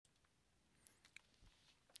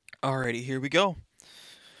Alrighty, here we go.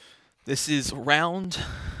 This is round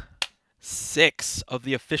 6 of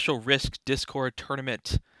the official Risk Discord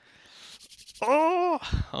tournament. Oh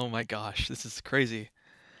my gosh, this is crazy.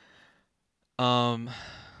 Um,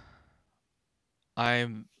 I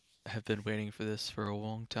have been waiting for this for a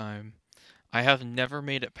long time. I have never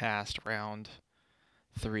made it past round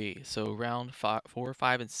 3. So round 4,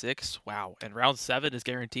 5, and 6. Wow, and round 7 is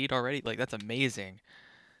guaranteed already. Like that's amazing.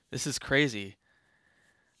 This is crazy.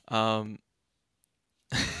 Um,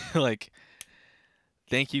 like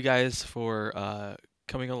thank you guys for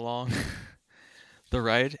coming along the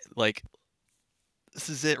ride. Like this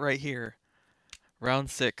is it right here. Round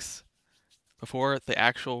 6 before the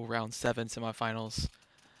actual round 7 semifinals.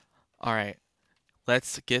 All right,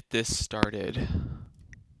 let's get this started.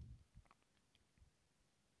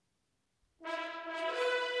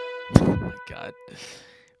 Oh my god.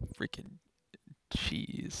 Freaking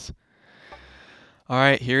cheese. All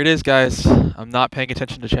right, here it is, guys. I'm not paying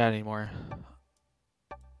attention to chat anymore.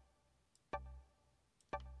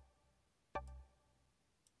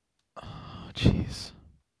 Oh, jeez.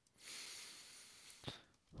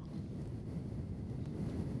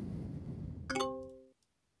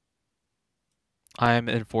 I'm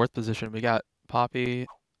in 4th position. We got Poppy,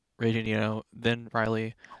 Ragingdeano, then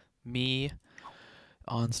Riley, me,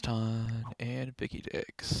 Onston, and Biggie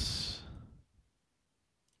Dix.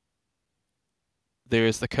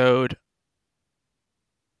 There's the code.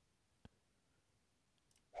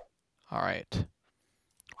 All right.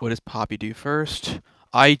 What does Poppy do first?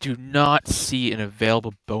 I do not see an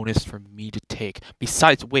available bonus for me to take.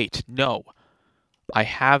 Besides, wait, no. I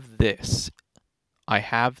have this. I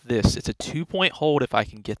have this. It's a 2-point hold if I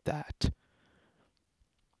can get that.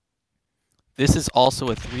 This is also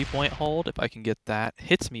a 3-point hold if I can get that.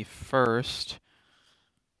 Hits me first.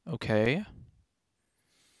 Okay.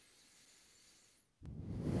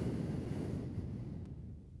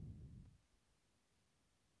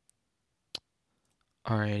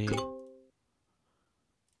 Alrighty.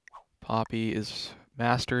 Poppy is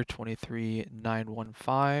Master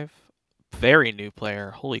 23915. Very new player.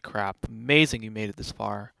 Holy crap. Amazing you made it this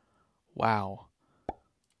far. Wow.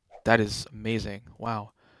 That is amazing.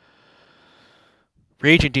 Wow.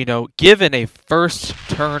 Ragingdeano given a first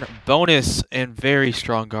turn bonus and very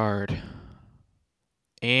strong guard.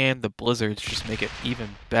 And the blizzards just make it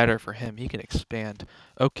even better for him. He can expand.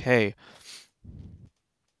 Okay.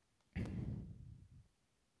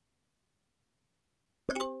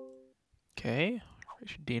 Okay.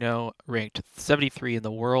 Ragingdeano ranked 73 in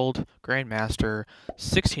the world. Grandmaster.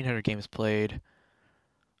 1,600 games played.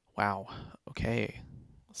 Wow. Okay.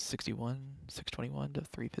 61, 621 to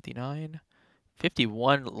 359.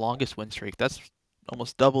 51 longest win streak. That's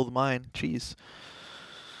almost double mine. Jeez.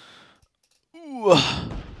 Ooh.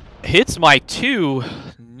 Hits my 2.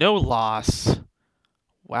 No loss.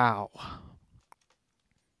 Wow.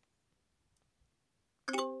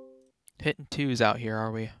 Hitting 2s out here,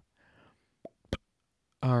 are we?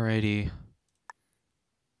 Alrighty.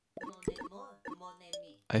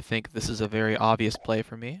 I think this is a very obvious play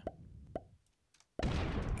for me.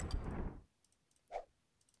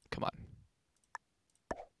 Come on.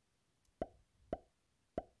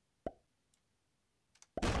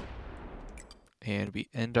 And we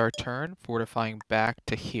end our turn, fortifying back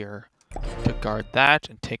to here to guard that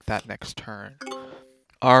and take that next turn.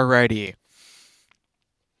 Alrighty.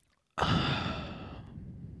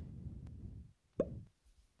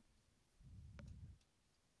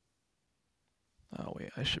 Oh, wait,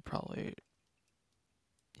 I should probably...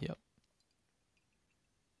 Yep.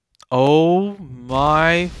 Oh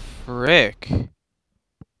my frick.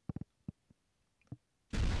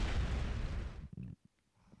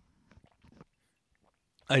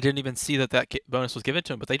 I didn't even see that that bonus was given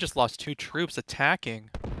to him, but they just lost 2 troops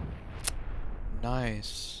attacking.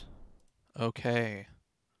 Nice. Okay.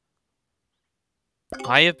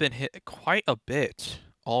 I have been hit quite a bit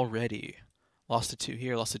already. Lost a 2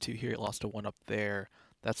 here, lost a 2 here, lost a 1 up there.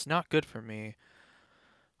 That's not good for me.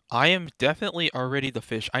 I am definitely already the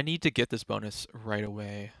fish. I need to get this bonus right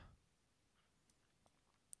away.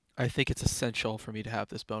 I think it's essential for me to have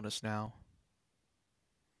this bonus now.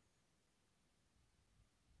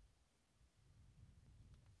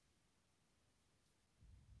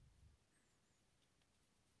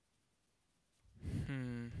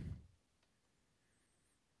 Hmm.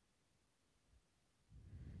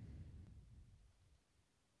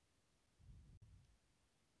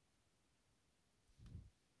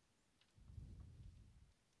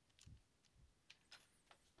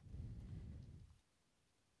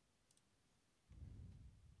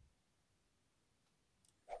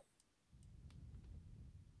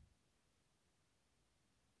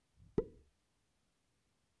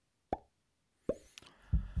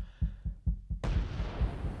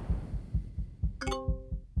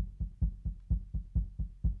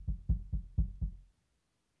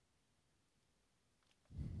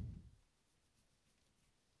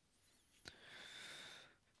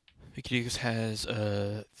 Pickadus has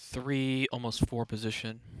a 3, almost 4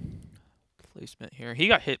 position placement here. He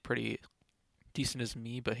got hit pretty decent as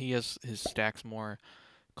me, but he has his stacks more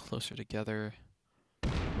closer together.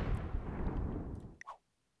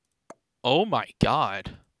 Oh my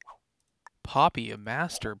god. Poppy, a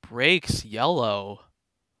master, breaks yellow.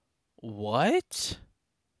 What?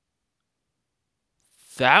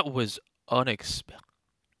 That was unexpected.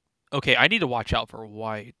 Okay, I need to watch out for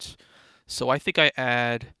white. So I think I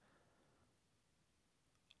add...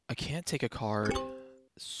 I can't take a card.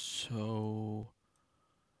 So...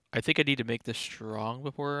 I think I need to make this strong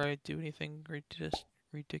before I do anything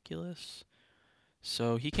ridiculous.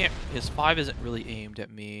 So he can't... His 5 isn't really aimed at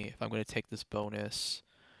me if I'm going to take this bonus.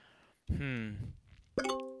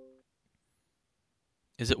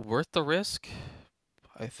 Is it worth the risk?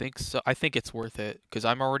 I think so. I think it's worth it because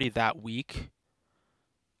I'm already that weak.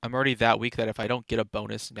 I'm already that weak that if I don't get a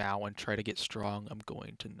bonus now and try to get strong, I'm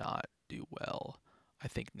going to not do well. I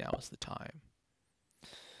think now is the time.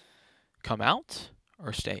 Come out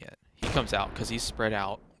or stay in? He comes out because he's spread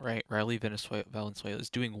out, right? Riley Valenzuela is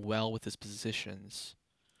doing well with his positions.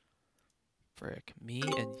 Frick. Me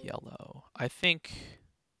and yellow. I think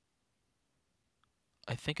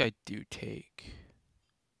I do take.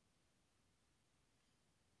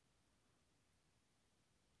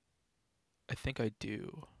 I think I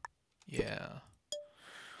do. Yeah.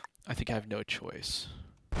 I think I have no choice.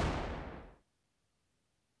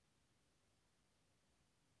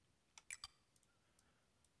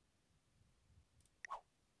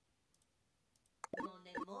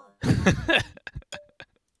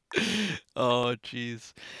 Oh,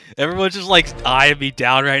 jeez. Everyone's just like eyeing me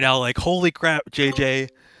down right now, like, holy crap, JJ.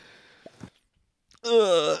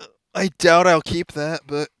 I doubt I'll keep that,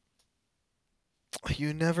 but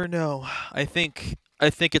you never know. I think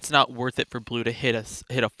it's not worth it for blue to hit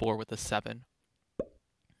a 4 with a 7.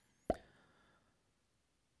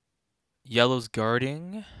 Yellow's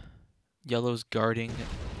guarding. Yellow's guarding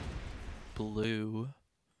blue.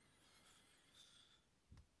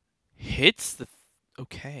 Hits the...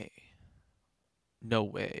 Okay. No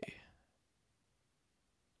way.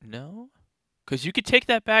 No? Because you could take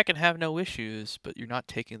that back and have no issues, but you're not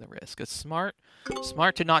taking the risk. It's smart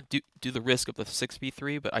to not do the risk of the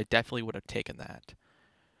 6v3, but I definitely would have taken that.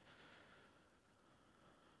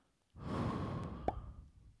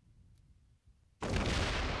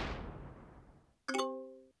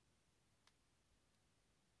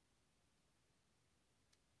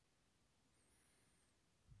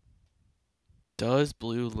 Does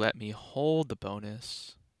blue let me hold the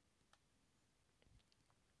bonus?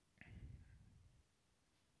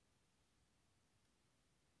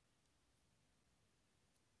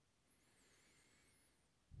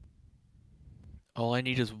 All I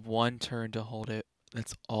need is one turn to hold it.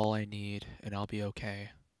 That's all I need, and I'll be okay.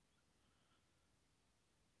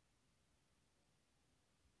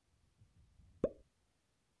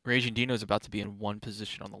 Ragingdeano is about to be in one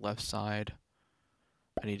position on the left side.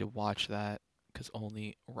 I need to watch that, because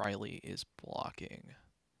only Riley is blocking.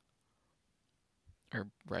 Or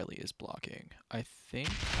Riley is blocking. I think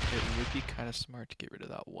it would be kind of smart to get rid of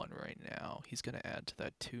that 1 right now. He's going to add to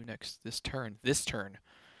that 2 this turn. This turn.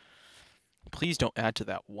 Please don't add to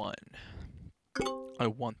that 1. I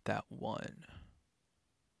want that 1.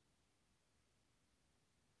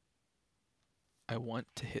 I want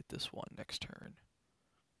to hit this 1 next turn.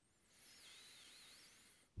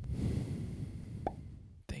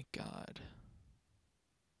 Thank God.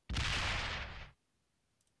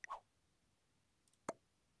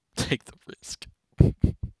 Take the risk.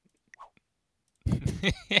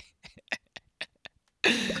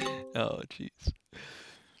 Oh, jeez.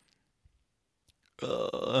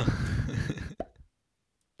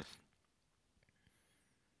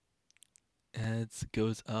 Ads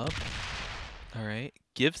goes up. Alright.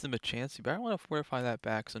 Gives them a chance. You better want to fortify that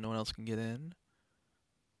back so no one else can get in.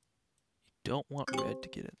 You don't want red to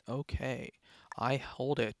get in. Okay. I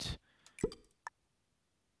hold it.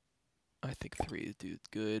 I think 3 is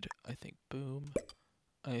good. I think boom.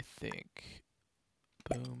 I think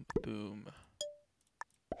boom, boom.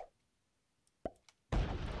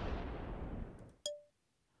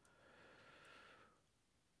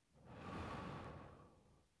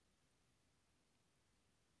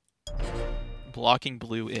 Blocking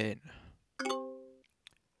blue in.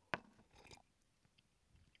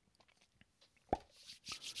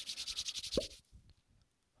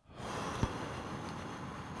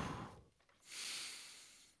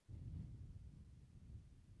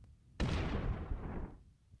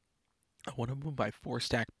 I want to move my 4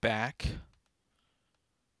 stack back.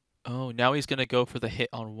 Oh, now he's going to go for the hit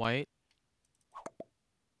on white.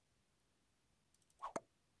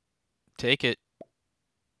 Take it.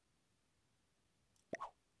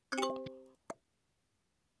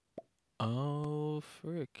 Oh,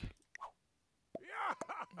 frick.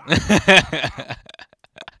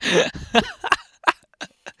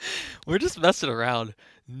 We're just messing around.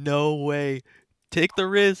 No way. Take the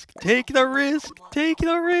risk. Take the risk. Take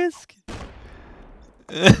the risk.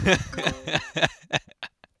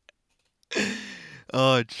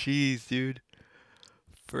 Oh, jeez, dude.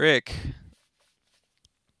 Frick.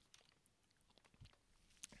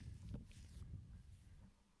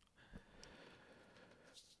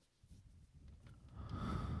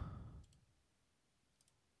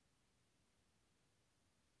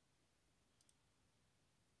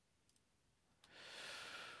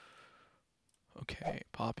 Okay,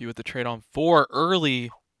 Poppy with the trade on 4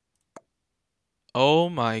 early. Oh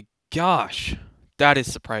my gosh. That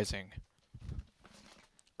is surprising.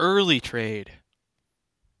 Early trade.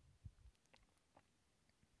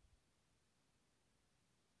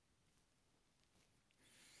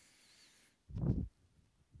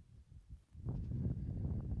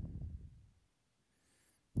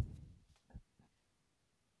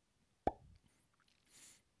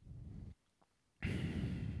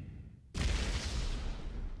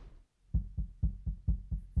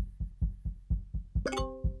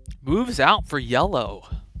 Moves out for yellow.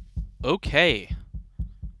 Okay.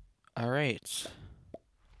 All right.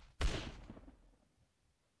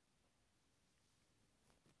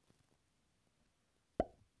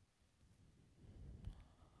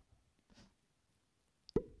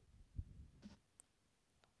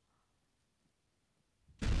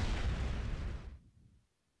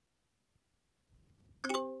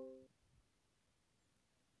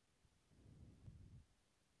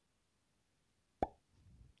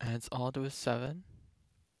 Adds all to a 7.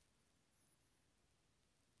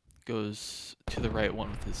 Goes to the right one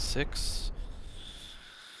with his 6.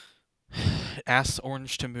 Asks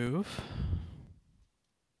orange to move.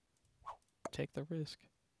 Take the risk.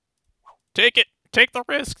 Take it! Take the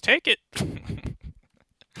risk! Take it!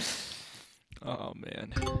 Oh,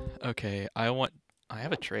 man. Okay, I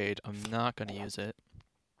have a trade. I'm not gonna use it.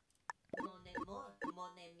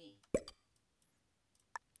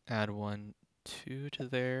 Add 1, 2 to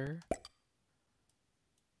there.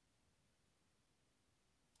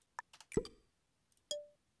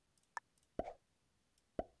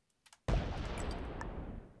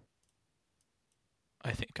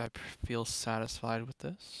 I think I feel satisfied with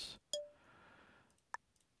this.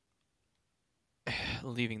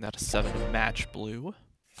 Leaving that a 7 to match blue.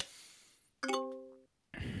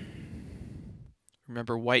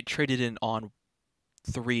 Remember, white traded in on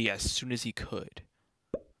 3 as soon as he could.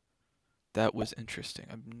 That was interesting.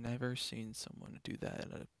 I've never seen someone do that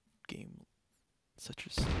in a game such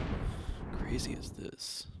as crazy as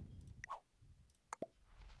this.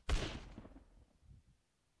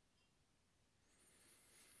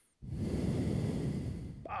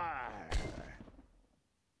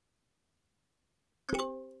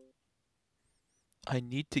 I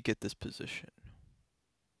need to get this position.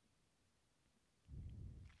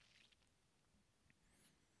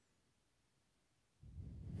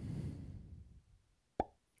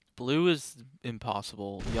 Blue is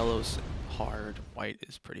impossible. Yellow's hard. White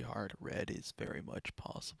is pretty hard. Red is very much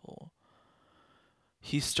possible.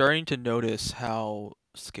 He's starting to notice how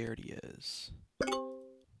scared he is.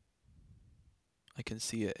 I can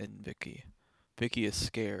see it in Vicky. Vicky is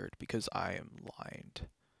scared because I am lined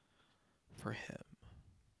for him.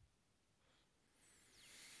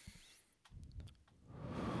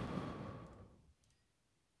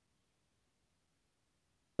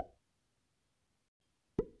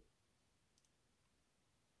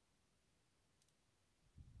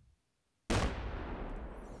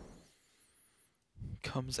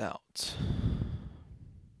 Comes out.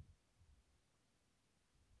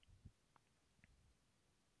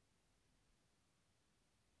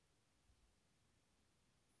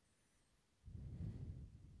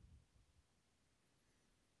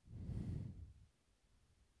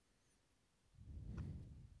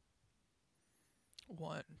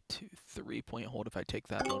 One, two, 3-point hold if I take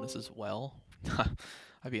that bonus as well.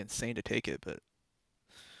 I'd be insane to take it, but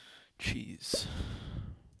jeez.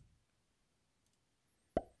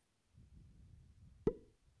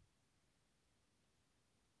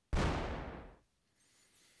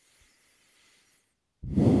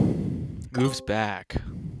 Moves back.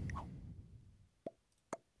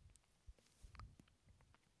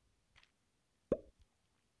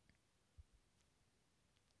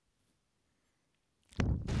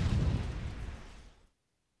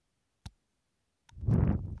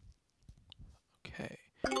 Okay.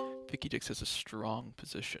 Vicky Dix has a strong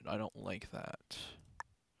position. I don't like that.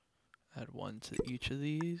 Add 1 to each of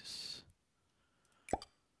these.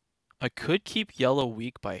 I could keep yellow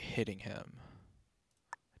weak by hitting him.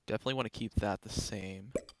 Definitely want to keep that the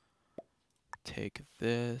same. Take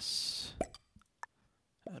this.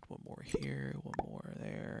 Add 1 more here, 1 more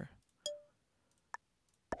there.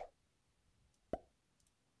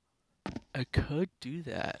 I could do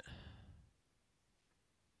that.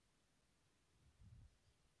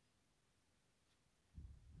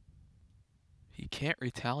 He can't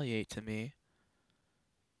retaliate to me.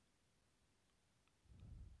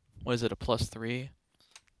 What is it, a +3?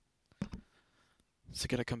 Is it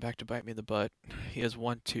gonna come back to bite me in the butt? He has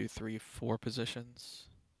 1, 2, 3, 4 positions.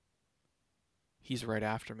 He's right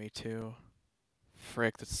after me too.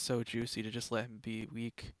 Frick, that's so juicy to just let him be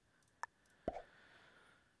weak.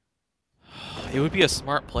 It would be a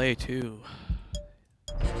smart play too.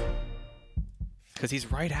 Cause he's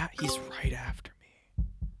right after me.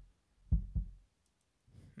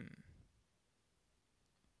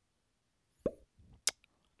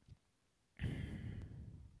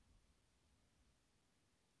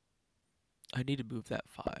 I need to move that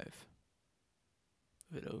 5.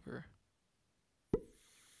 Move it over.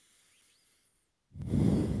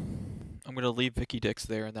 I'm gonna leave Vicky Dix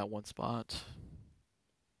there in that one spot.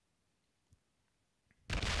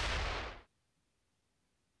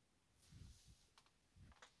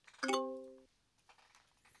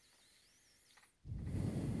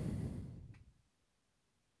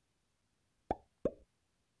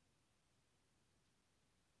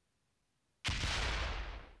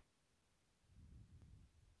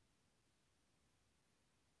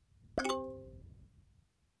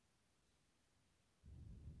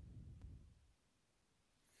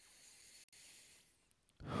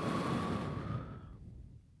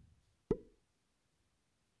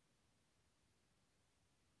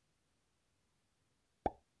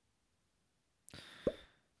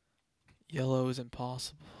 Yellow is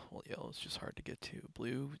impossible. Well, yellow is just hard to get to.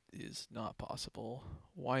 Blue is not possible.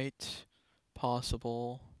 White,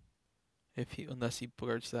 possible. Unless he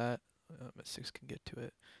guards that. 6 can get to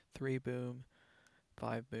it. 3 boom.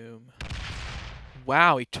 5 boom.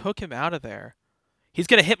 Wow, he took him out of there. He's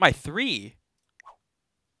gonna hit my 3.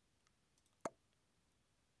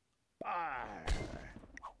 I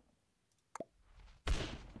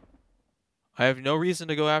have no reason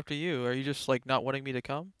to go after you. Are you just like not wanting me to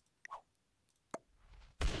come?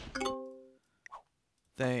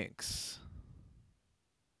 Thanks.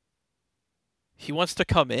 He wants to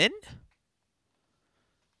come in?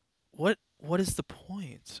 What is the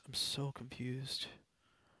point? I'm so confused.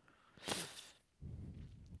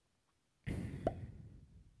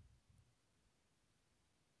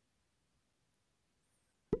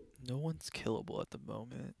 No one's killable at the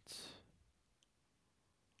moment.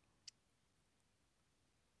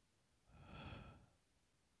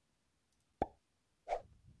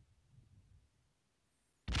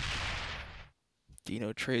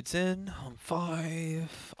 Dino trades in on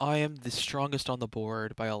 5. I am the strongest on the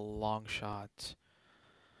board by a long shot.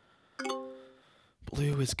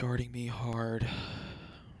 Blue is guarding me hard.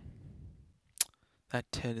 That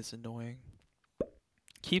 10 is annoying.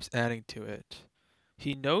 Keeps adding to it.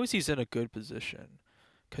 He knows he's in a good position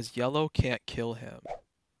because yellow can't kill him.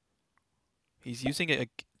 He's using it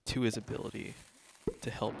to his ability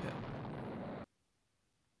to help him.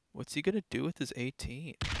 What's he gonna do with his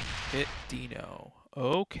 18? Hit Dino.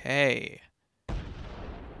 Okay.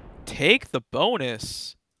 Take the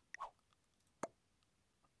bonus.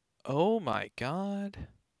 Oh my god.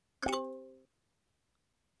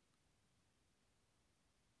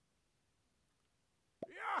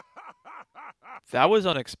 That was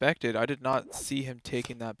unexpected. I did not see him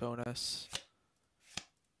taking that bonus.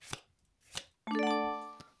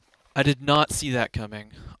 I did not see that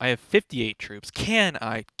coming. I have 58 troops. Can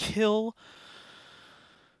I kill?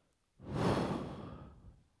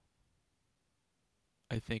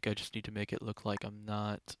 I think I just need to make it look like I'm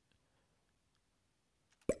not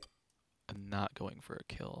going for a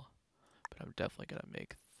kill. But I'm definitely going to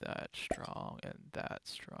make that strong and that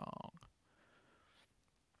strong.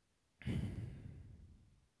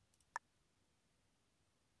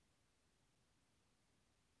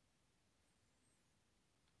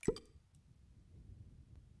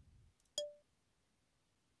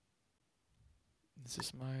 Is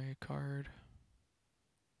this my card?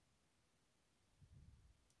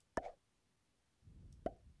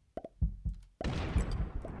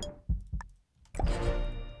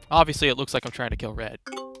 Obviously, it looks like I'm trying to kill red.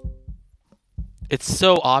 It's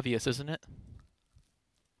so obvious, isn't it?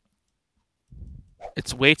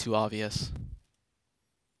 It's way too obvious.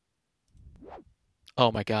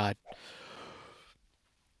 Oh my god.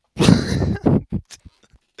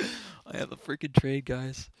 I have a freaking trade,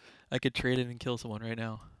 guys. I could trade it and kill someone right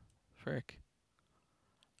now. Frick.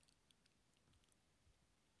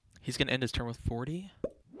 He's gonna end his turn with 40.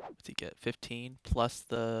 What's he get? 15 plus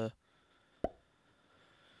the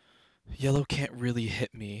yellow can't really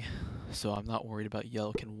hit me, so I'm not worried about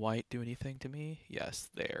yellow. Can white do anything to me? Yes,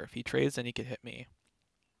 there. If he trades, then he could hit me.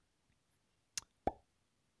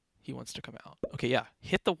 He wants to come out. Okay, yeah.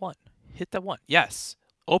 Hit the 1. Hit the 1. Yes.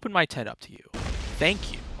 Open my 10 up to you.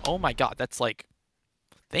 Thank you. Oh my god, that's like...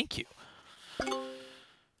 Thank you.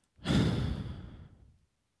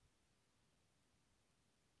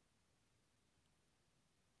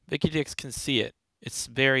 Vicky Dix can see it. It's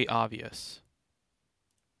very obvious.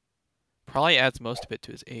 Probably adds most of it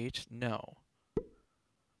to his age. No.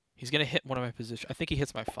 He's going to hit one of my positions. I think he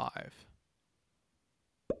hits my 5.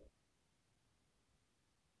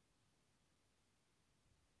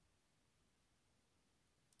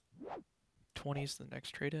 $20's the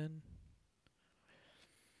next trade in.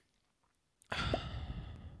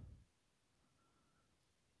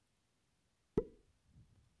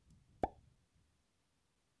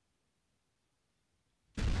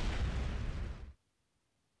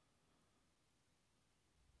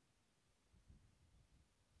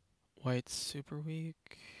 White's super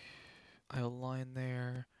weak. I'll line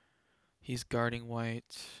there. He's guarding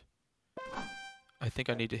white. I think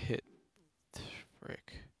I need to hit...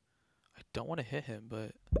 Frick. I don't want to hit him,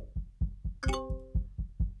 but...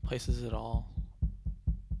 Places it all.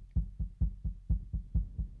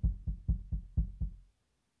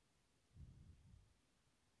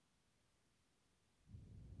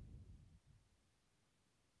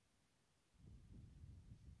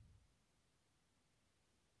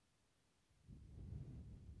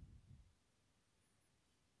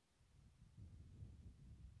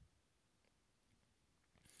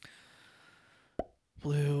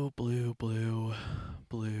 Blue, blue, blue,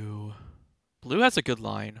 blue. Blue has a good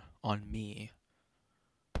line on me.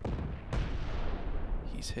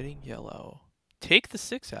 He's hitting yellow. Take the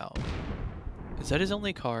 6 out. Is that his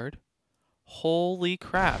only card? Holy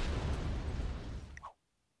crap.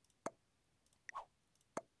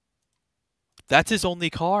 That's his only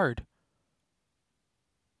card.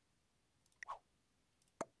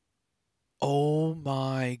 Oh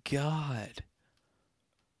my god.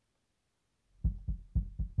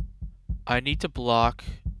 I need to block.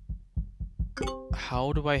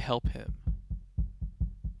 How do I help him?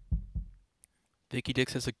 Vicky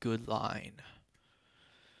Dix has a good line.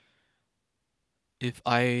 If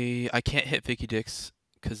I can't hit Vicky Dix,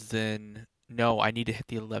 because then... No, I need to hit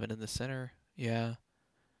the 11 in the center. Yeah.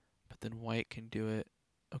 But then white can do it.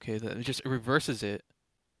 Okay, then it reverses it.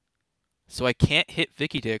 So I can't hit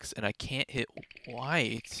Vicky Dix, and I can't hit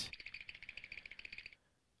white.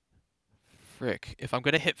 Frick. If I'm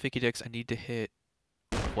going to hit Vicky Dix, I need to hit...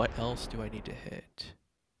 What else do I need to hit?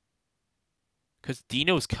 Because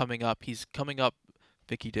Dino's coming up. He's coming up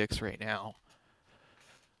Vicky Dix right now.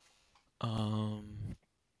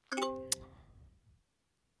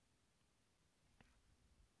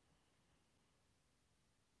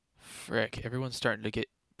 Frick. Everyone's starting to get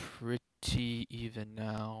pretty even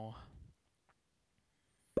now.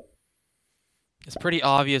 It's pretty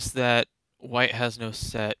obvious that white has no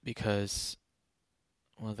set because...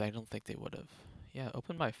 Well, I don't think they would have. Yeah,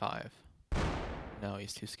 open my 5. No,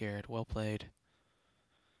 he's too scared. Well played.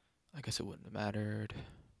 I guess it wouldn't have mattered.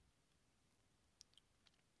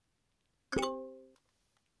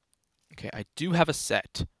 Okay, I do have a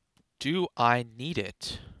set. Do I need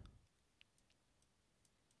it?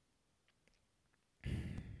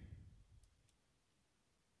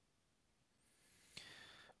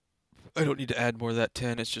 I don't need to add more of that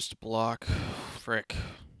 10. It's just a block. Frick.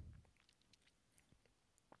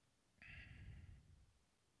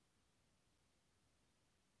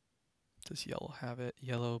 Does yellow have it?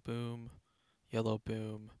 Yellow, boom. Yellow,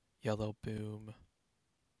 boom. Yellow, boom.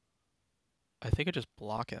 I think I just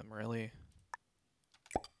block him, really.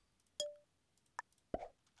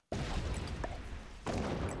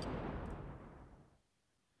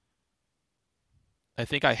 I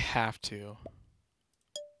think I have to.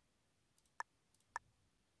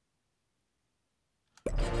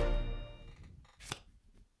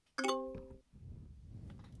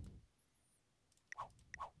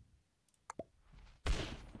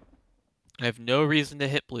 I have no reason to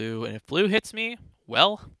hit blue, and if blue hits me,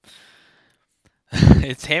 well,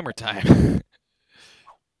 it's hammer time.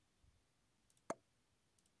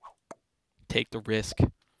 Take the risk.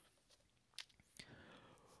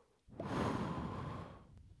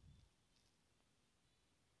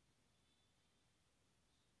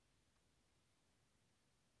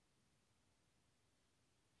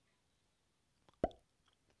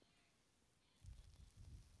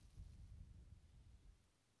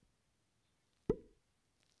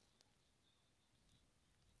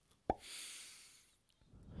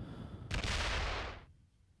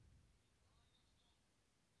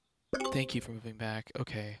 Thank you for moving back.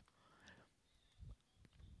 Okay.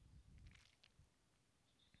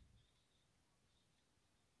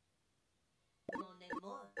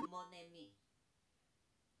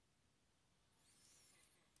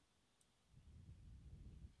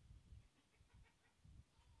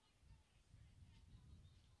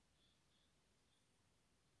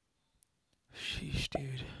 Sheesh,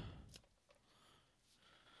 dude.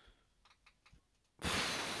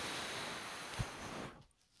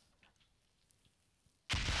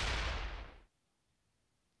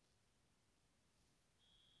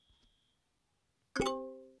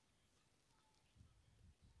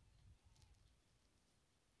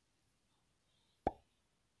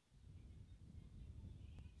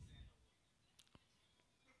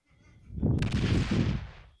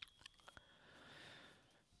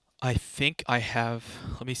 I think I have.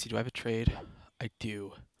 Let me see. Do I have a trade? I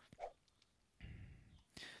do.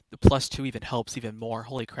 The +2 even helps even more.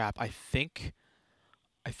 Holy crap! I think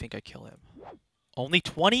I kill him. Only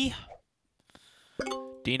 20?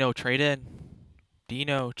 Dino, trade in.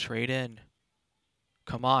 Dino, trade in.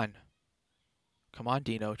 Come on. Come on,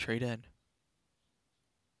 Dino, trade in.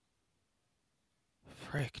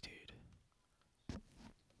 Frick, dude.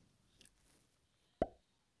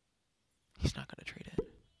 He's not gonna trade in.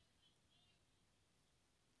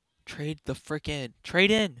 Trade the frickin'.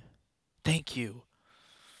 Trade in. Thank you.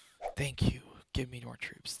 Thank you. Give me more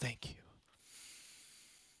troops. Thank you.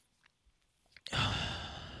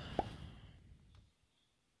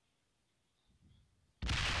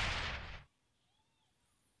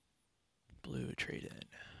 Blue, trade in.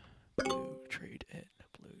 Blue, trade in.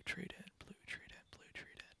 Blue, trade in. Blue, trade in. Blue, trade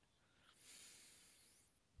in.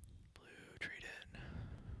 Blue, trade in.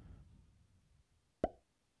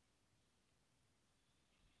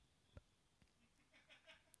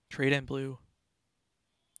 Trade in, blue.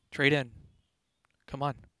 Trade in. Come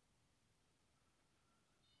on.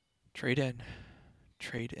 Trade in.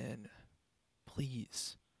 Trade in.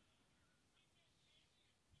 Please.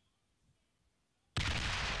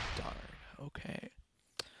 Darn. Okay.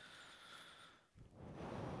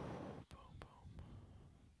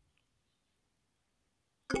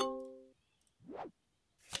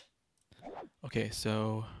 Okay,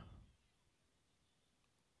 so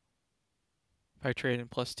if I trade in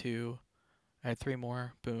 +2, I had 3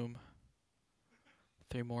 more. Boom.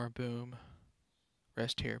 3 more. Boom.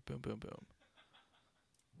 Rest here. Boom, boom, boom.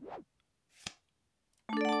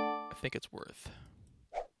 I think it's worth.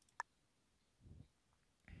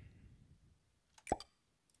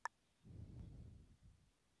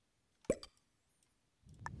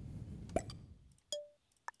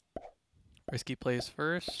 Risky plays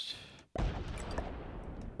first.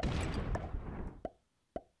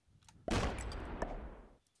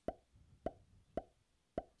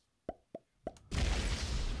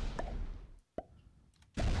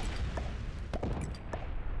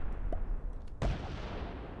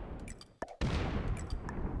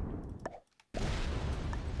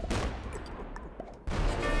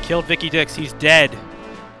 Killed Vicky Dix. He's dead.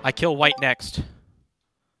 I kill white next.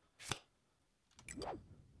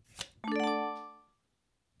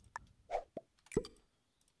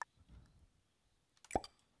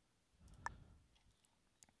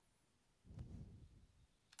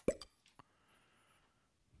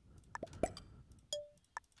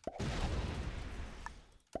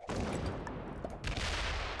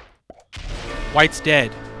 White's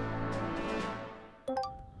dead.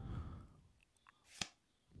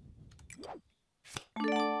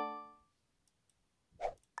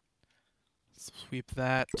 Sweep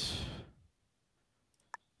that.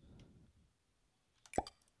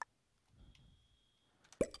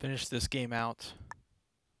 Finish this game out.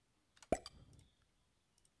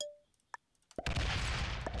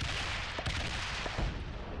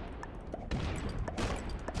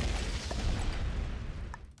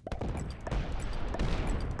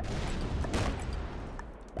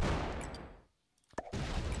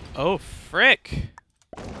 Oh, frick.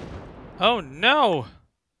 Oh, no.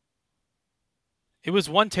 It was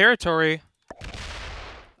one territory.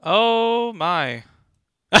 Oh, my.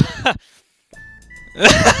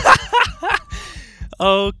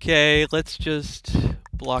 Okay, let's just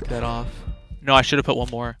block that off. No, I should have put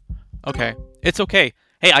one more. Okay. It's okay.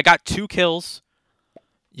 Hey, I got 2 kills.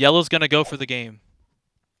 Yellow's gonna go for the game.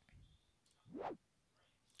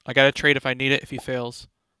 I gotta trade if I need it if he fails.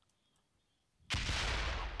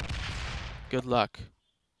 Good luck.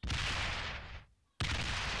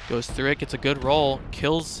 Goes through it, gets a good roll.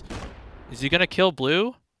 Kills. Is he gonna kill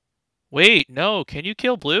blue? Wait, no. Can you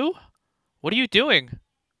kill blue? What are you doing?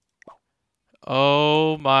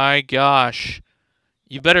 Oh my gosh.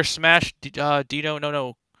 You better smash Dino.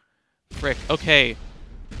 No. Frick. Okay.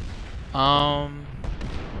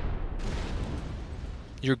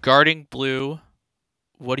 You're guarding blue.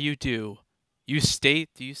 What do? You stay.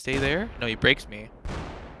 Do you stay there? No, he breaks me.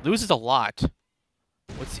 Loses a lot.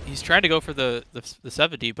 He's trying to go for the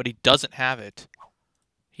 70, but he doesn't have it.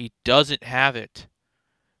 He doesn't have it.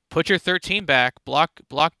 Put your 13 back. Block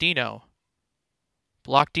Dino.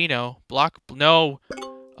 Block Dino. No.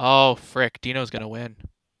 Oh, frick. Dino's gonna win.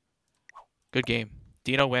 Good game.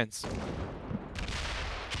 Dino wins.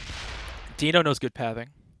 Dino knows good pathing.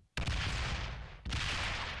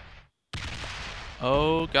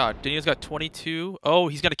 Oh, God. Dino's got 22. Oh,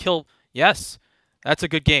 he's gonna kill. Yes. That's a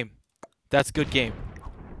good game. That's a good game.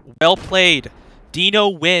 Well played. Dino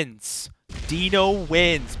wins. Dino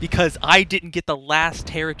wins because I didn't get the last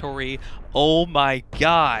territory. Oh my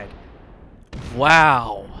god.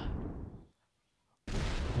 Wow.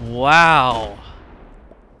 Wow.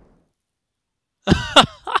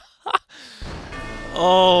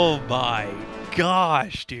 Oh my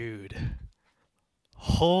gosh, dude.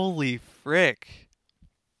 Holy frick.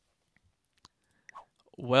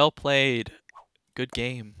 Well played. Good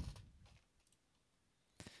game.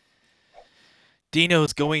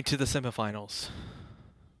 Dino's going to the semifinals.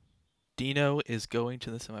 Dino is going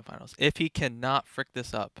to the semifinals. If he cannot frick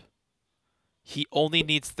this up, he only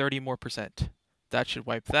needs 30 more percent. That should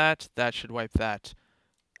wipe that. That should wipe that.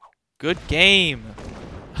 Good game.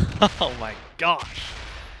 Oh my gosh.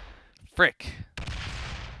 Frick.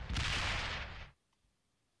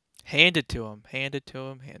 Hand it to him. Hand it to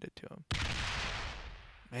him. Hand it to him.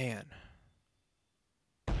 Man.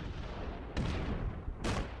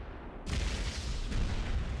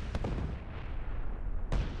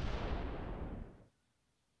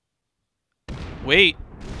 Wait.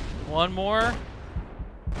 One more.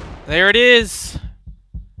 There it is.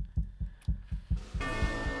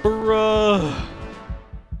 Bruh.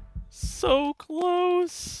 So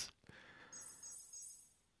close.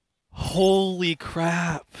 Holy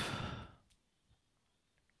crap.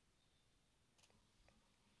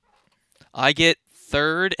 I get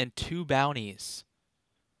third and 2 bounties.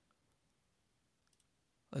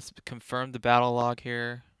 Let's confirm the battle log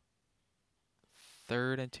here.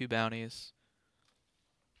 Third and 2 bounties.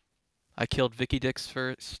 I killed Vicky Dix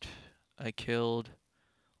first. I killed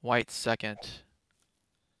White second.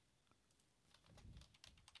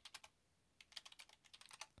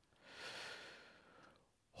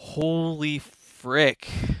 Holy frick.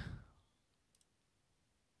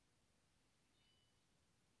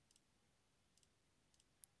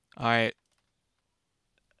 Alright.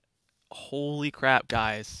 Holy crap,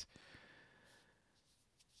 guys.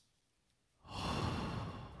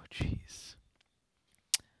 Jeez.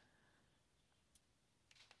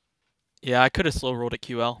 Yeah, I could have slow rolled at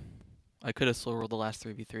QL. I could have slow rolled the last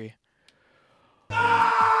 3v3.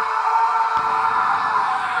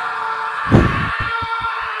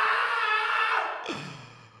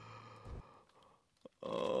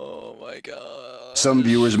 Oh my god. Some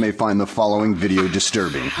viewers may find the following video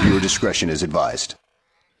disturbing. Viewer discretion is advised.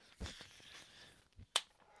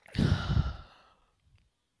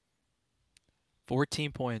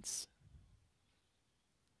 $14 points.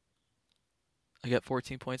 I got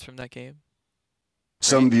 14 points from that game.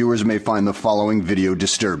 Some viewers may find the following video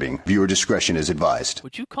disturbing. Viewer discretion is advised.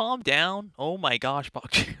 Would you calm down? Oh my gosh,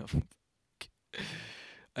 Bokchi.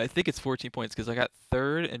 I think it's 14 points because I got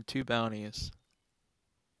third and 2 bounties.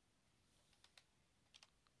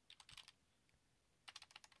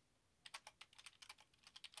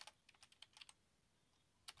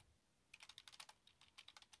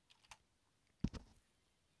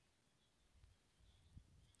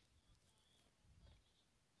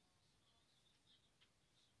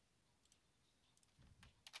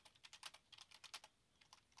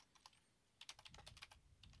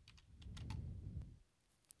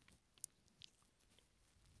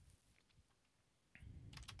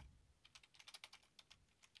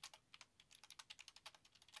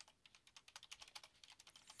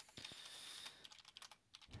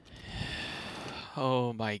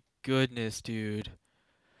 Oh my goodness, dude.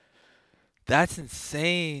 That's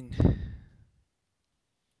insane.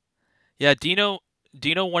 Yeah, Dino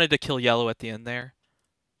wanted to kill yellow at the end there.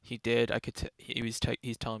 He did. He's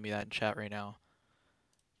telling me that in chat right now.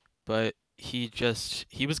 But he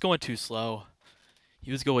was going too slow.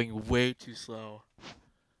 He was going way too slow.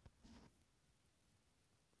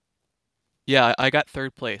 Yeah, I got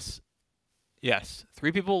third place. Yes,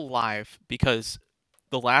 3 people live because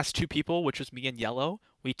the last 2 people, which was me and yellow,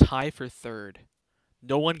 we tie for third.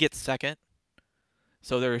 No one gets second.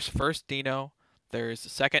 So there's first Dino, there's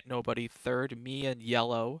second nobody, third me and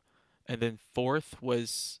yellow, and then fourth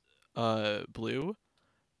was blue.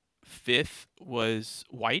 fifth was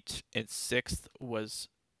white, and sixth was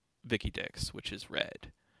Vicky Dix, which is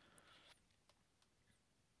red.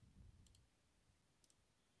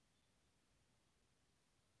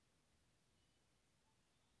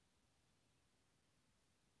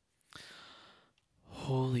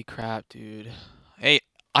 Holy crap, dude. Hey,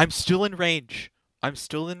 I'm still in range. I'm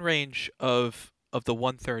still in range of the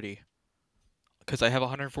 130 because I have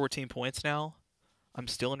 114 points now. I'm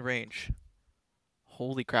still in range.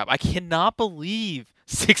 Holy crap. I cannot believe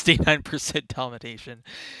 69% domination.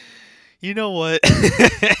 You know what?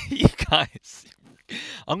 You guys.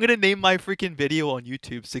 I'm going to name my freaking video on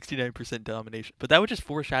YouTube 69% domination. But that would just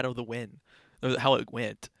foreshadow the win. Or how it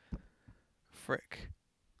went. Frick.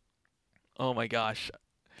 Oh my gosh.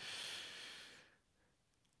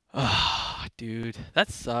 Ah, dude. That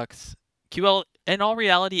sucks. QL, in all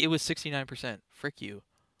reality, it was 69%. Frick you.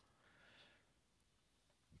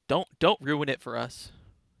 Don't ruin it for us.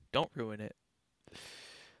 Don't ruin it.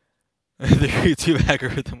 The YouTube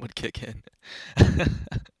algorithm would kick in.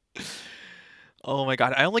 Oh my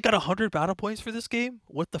god, I only got 100 battle points for this game?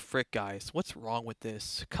 What the frick, guys? What's wrong with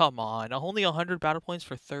this? Come on, only 100 battle points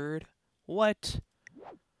for third? What?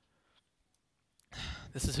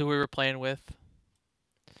 This is who we were playing with.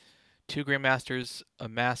 2 Grandmasters, a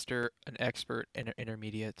Master, an Expert, and an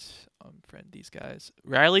Intermediate. Friend these guys.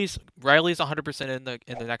 Riley's 100%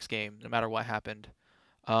 in the next game, no matter what happened.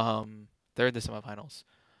 They're in the semifinals.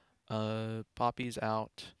 Poppy's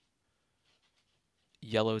out.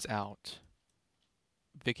 Yellow's out.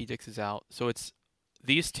 Vicky Dix is out. So it's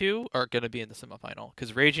these two are gonna be in the semifinal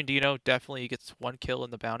because Ragingdeano definitely gets 1 kill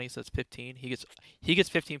in the bounty, so that's 15. He gets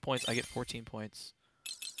 15 points. I get 14 points.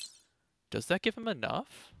 Does that give him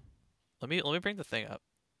enough? Let me bring the thing up.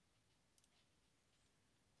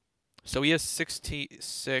 So he has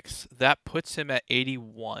 66. That puts him at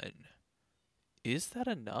 81. Is that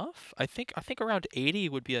enough? I think around 80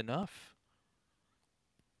 would be enough.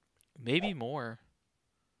 Maybe more.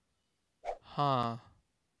 Huh.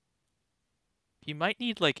 He might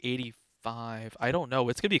need like 85. I don't know.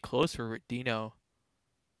 It's gonna be close for Dino.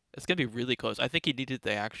 It's gonna be really close. I think he needed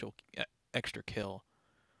the actual extra kill.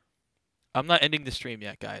 I'm not ending the stream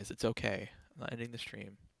yet, guys. It's okay. I'm not ending the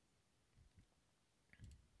stream.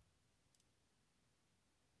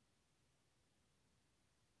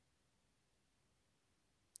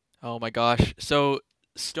 Oh my gosh. So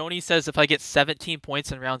Stony says if I get 17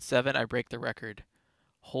 points in round 7, I break the record.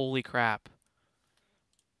 Holy crap.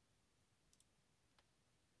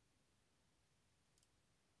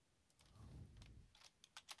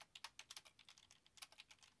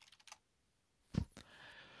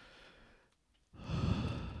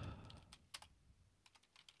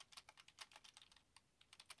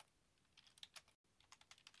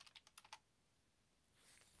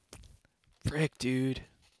 Frick, dude.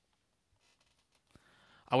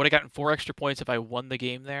 I would have gotten 4 extra points if I won the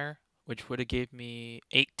game there, which would have gave me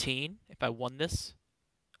 18 if I won this.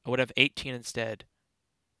 I would have 18 instead.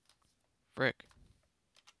 Frick.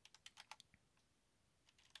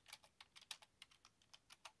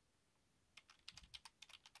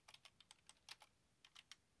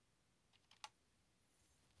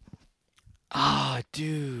 Ah,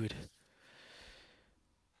 dude.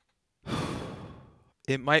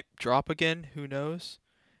 It might drop again. Who knows?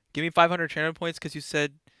 Give me 500 channel points because you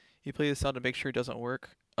said you play this out to make sure it doesn't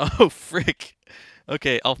work. Oh, frick.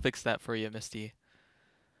 Okay, I'll fix that for you, Misty.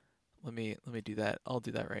 Let me do that. I'll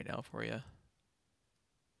do that right now for you.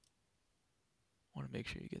 Want to make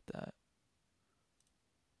sure you get that.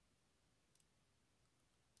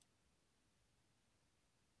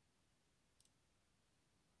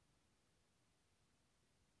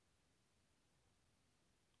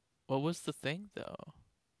 What was the thing though?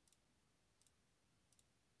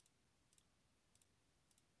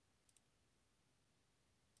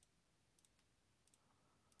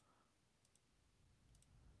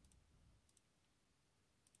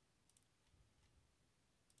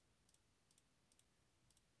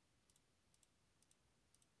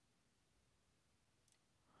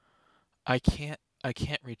 I can't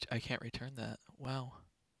return that. Wow.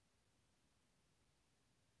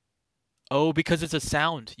 Oh, because it's a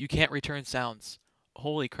sound. You can't return sounds.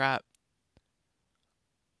 Holy crap.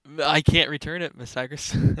 I can't return it, Miss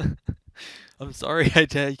Cyrus. I'm sorry, I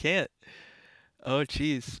can't. Oh,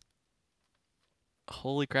 jeez.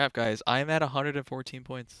 Holy crap, guys. I'm at 114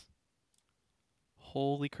 points.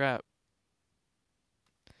 Holy crap.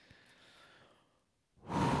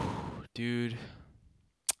 Dude.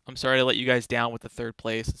 I'm sorry to let you guys down with the 3rd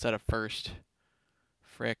place instead of 1st.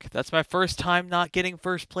 Frick. That's my first time not getting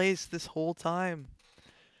 1st place this whole time.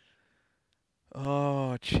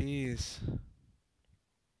 Oh, jeez.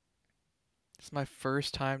 It's my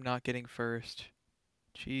first time not getting first.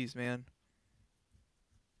 Jeez, man.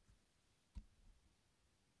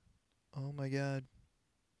 Oh my god.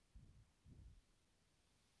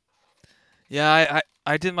 Yeah,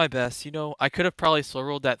 I did my best. You know, I could have probably slow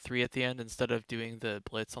rolled that 3 at the end instead of doing the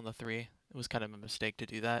blitz on the 3. It was kind of a mistake to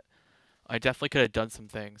do that. I definitely could have done some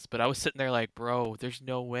things, but I was sitting there like, bro, there's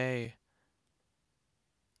no way.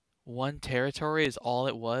 One territory is all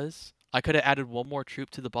it was? I could have added one more troop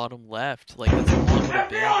to the bottom left. Like that's all it would have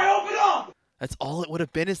been. FBI, open up! That's all it would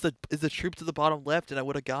have been is the troop to the bottom left and I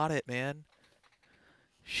would have got it, man.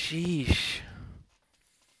 Sheesh.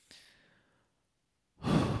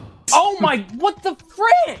 Oh my, what the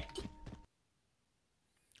frick?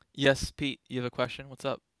 Yes, Pete, you have a question? What's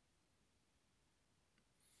up?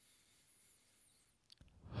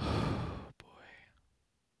 Boy.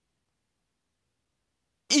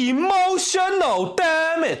 Emotional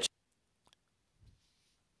damage.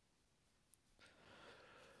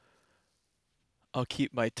 I'll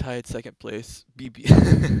keep my tied second place.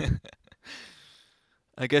 BB.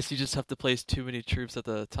 I guess you just have to place too many troops at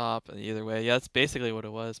the top and either way. Yeah, that's basically what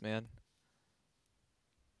it was, man.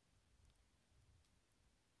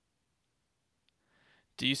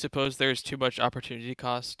 Do you suppose there's too much opportunity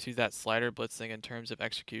cost to that slider blitzing in terms of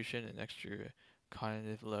execution and extra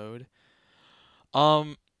cognitive load?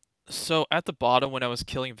 Um, so at the bottom when I was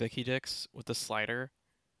killing Vicky Dix with the slider,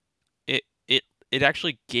 it it it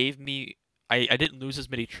actually gave me I didn't lose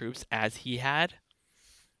as many troops as he had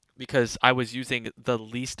because I was using the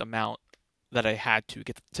least amount that I had to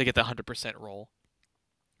get the 100% roll.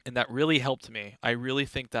 And that really helped me. I really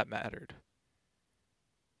think that mattered.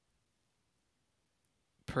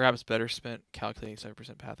 Perhaps better spent calculating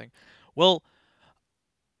 7% pathing. Well,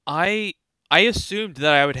 I I assumed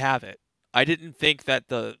that I would have it. I didn't think that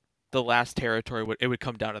the last territory would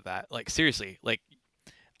come down to that. Like seriously, like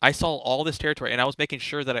I saw all this territory and I was making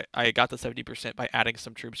sure that I got the 70% by adding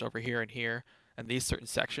some troops over here and these certain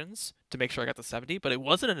sections to make sure I got the 70, but it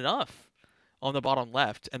wasn't enough on the bottom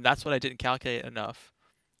left, and that's what I didn't calculate enough.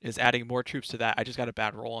 Is adding more troops to that. I just got a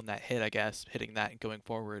bad roll on that hit, I guess, hitting that and going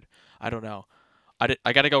forward. I don't know.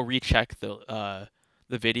 I got to go recheck the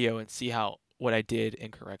video and see how what I did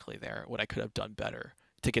incorrectly there, what I could have done better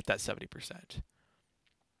to get that 70%.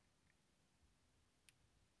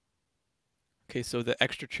 Okay, so the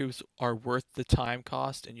extra troops are worth the time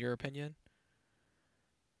cost in your opinion?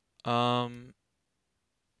 Um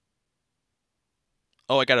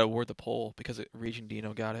Oh, I got to award the poll because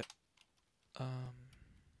Ragingdeano got it. Um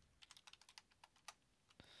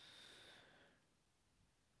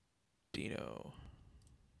Dino.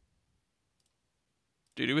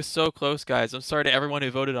 Dude, it was so close, guys. I'm sorry to everyone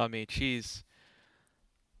who voted on me. Jeez.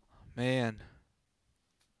 Man.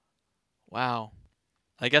 Wow.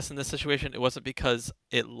 I guess in this situation, it wasn't because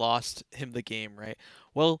it lost him the game, right?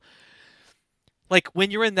 Well, like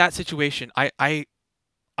when you're in that situation, I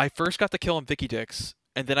first got the kill on Vicky Dix,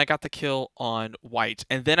 and then I got the kill on White,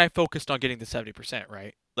 and then I focused on getting the 70%,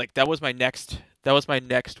 right? Like that was my next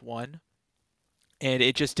one, and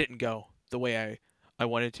it just didn't go the way I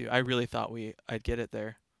wanted to. I really thought I'd get it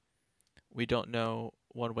there. We don't know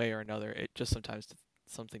one way or another. It just sometimes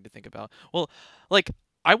something to think about. Well, like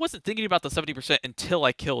I wasn't thinking about the 70% until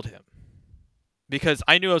I killed him because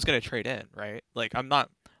I knew I was going to trade in, right? Like I'm not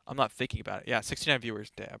thinking about it. Yeah, 69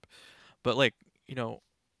 viewers, dab. But like, you know,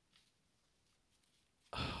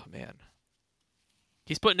 oh man.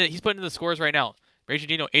 He's putting in the scores right now.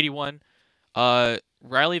 Ragingdeano 81.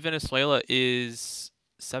 Riley Venezuela is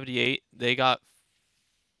 78. They got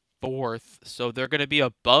fourth, so they're going to be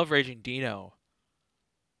above Ragingdeano.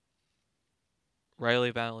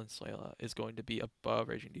 Riley Valenzuela is going to be above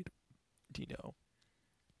Ragingdeano.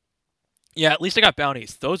 Yeah, at least I got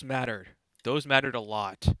bounties. Those mattered. Those mattered a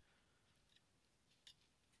lot.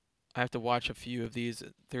 I have to watch a few of these.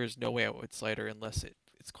 There's no way I would slider unless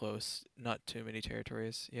it's close. Not too many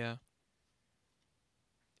territories. Yeah.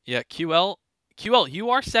 Yeah, QL, you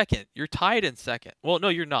are second. You're tied in second. Well, no,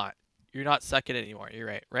 you're not. You're not second anymore. You're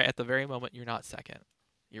right. Right at the very moment, you're not second.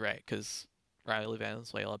 You're right, because Riley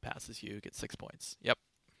Valenzuela passes you, gets 6 points. Yep.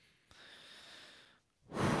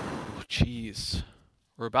 Jeez.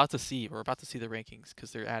 We're about to see. We're about to see the rankings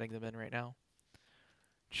because they're adding them in right now.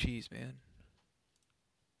 Jeez, man.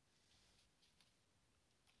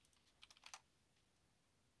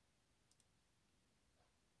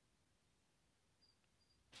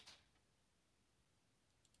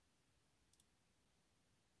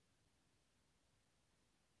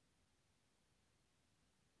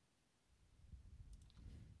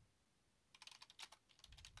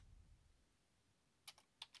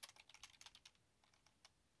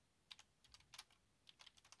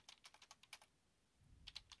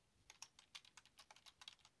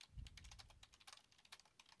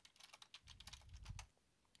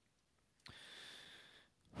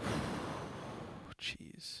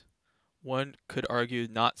 Jeez. One could argue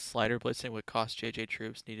not slider blitzing would cost JJ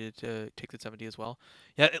troops needed to take the 70 as well.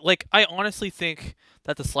 Yeah, like I honestly think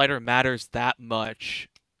that the slider matters that much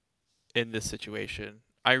in this situation.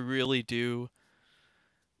 I really do.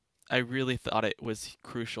 I really thought it was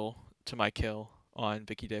crucial to my kill on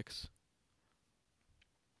Vicky Dix.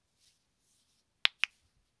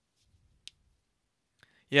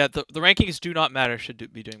 Yeah, the rankings do not matter.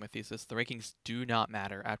 Should be doing my thesis. The rankings do not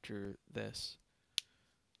matter after this.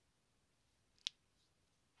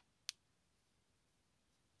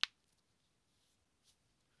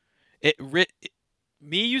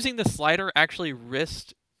 Me using the slider actually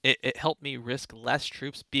risked it helped me risk less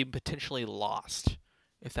troops being potentially lost,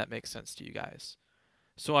 if that makes sense to you guys.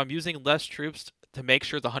 So I'm using less troops to make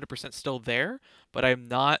sure the 100% still there, but I'm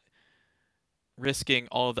not risking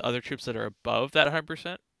all of the other troops that are above that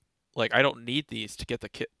 100%. Like I don't need these to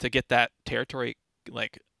get that territory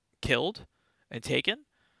like killed and taken.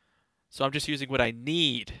 So I'm just using what I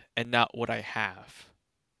need and not what I have.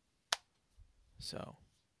 So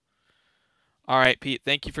all right, Pete,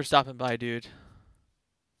 thank you for stopping by, dude.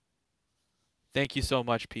 Thank you so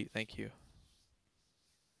much, Pete. Thank you.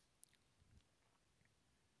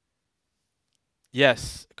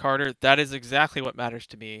 Yes, Carter, that is exactly what matters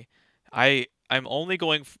to me. I'm only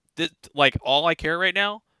going like all I care right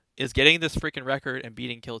now is getting this freaking record and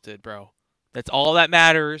beating Kilted, bro. That's all that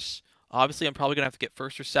matters. Obviously, I'm probably gonna have to get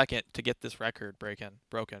first or second to get this record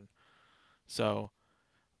broken. So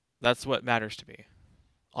that's what matters to me.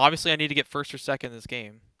 Obviously, I need to get first or second in this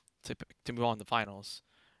game to move on to finals,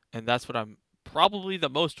 and that's what I'm probably the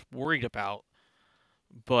most worried about.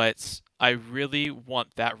 But I really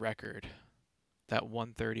want that record. That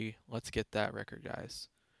 130. Let's get that record, guys.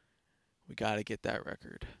 We gotta get that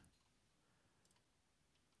record.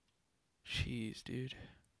 Jeez, dude.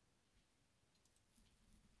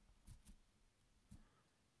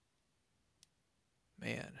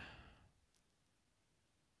 Man.